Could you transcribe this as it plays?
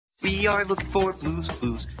We are looking for Blue's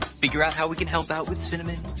Clues. Figure out how we can help out with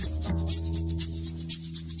Cinnamon.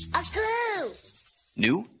 A clue!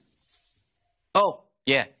 New? Oh,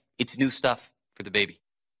 yeah. It's new stuff for the baby.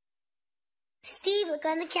 Steve, look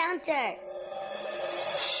on the counter.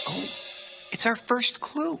 Oh, it's our first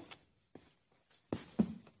clue.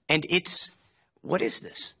 And it's... what is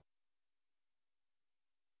this?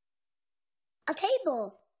 A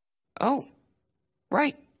table. Oh,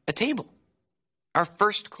 right. A table. Our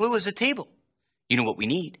first clue is a table. You know what we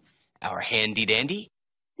need? Our handy-dandy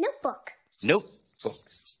Notebook. notebook.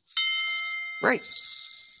 Right.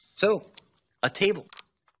 So, a table.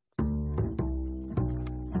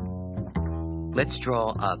 Let's draw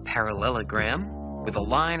a parallelogram with a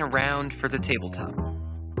line around for the tabletop.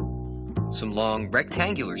 Some long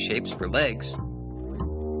rectangular shapes for legs.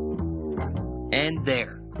 And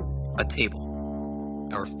there, a table.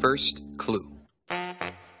 Our first clue.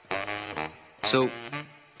 So,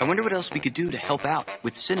 I wonder what else we could do to help out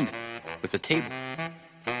with Cinnamon with a table.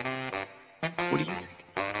 What do you think?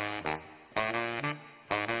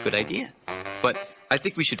 Good idea. But I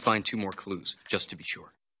think we should find 2 more clues, just to be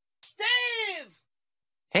sure. Steve!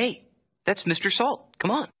 Hey, that's Mr. Salt.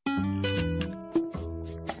 Come on.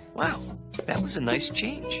 Wow, that was a nice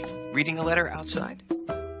change. Reading a letter outside.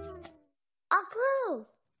 A clue.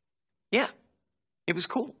 Yeah, it was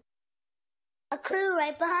cool. A clue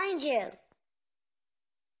right behind you.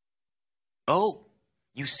 Oh,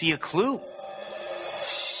 you see a clue.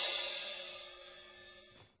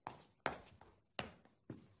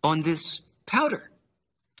 On this powder.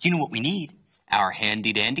 You know what we need? Our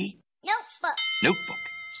handy-dandy Notebook. notebook.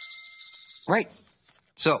 Right.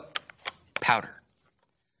 So, powder.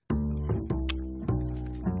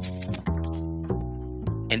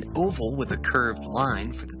 An oval with a curved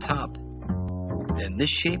line for the top. Then this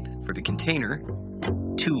shape for the container.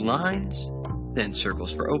 2 lines. Then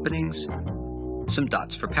circles for openings. Some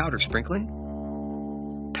dots for powder sprinkling.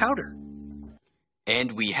 Powder.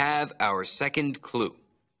 And we have our second clue.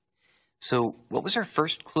 So, what was our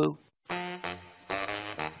first clue? A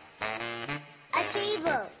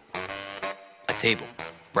table. A table.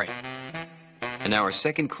 Right. And our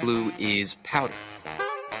second clue is powder.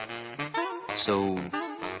 So,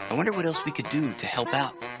 I wonder what else we could do to help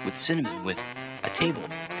out with Cinnamon with a table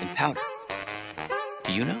and powder.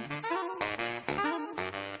 Do you know?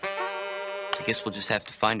 I guess we'll just have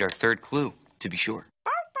to find our third clue to be sure.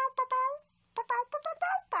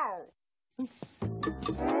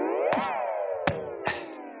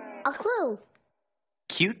 A clue.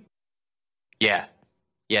 Cute? Yeah.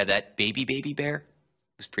 Yeah, that baby bear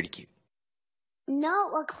was pretty cute.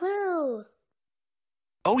 No, a clue.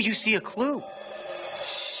 Oh, you see a clue.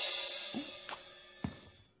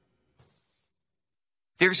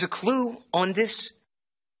 There's a clue on this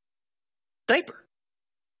diaper.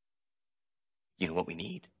 You know what we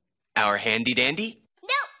need? Our handy-dandy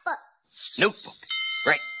Notebook. notebook.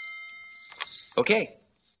 Right. Okay.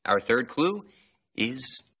 Our third clue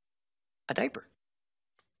is a diaper.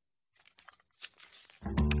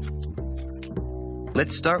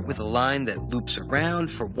 Let's start with a line that loops around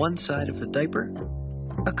for one side of the diaper,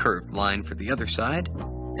 a curved line for the other side,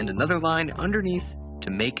 and another line underneath to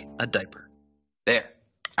make a diaper. There.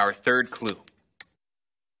 Our third clue.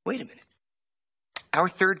 Wait a minute. Our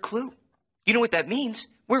third clue. You know what that means?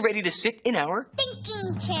 We're ready to sit in our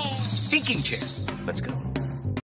Thinking chair. thinking chair. Let's go.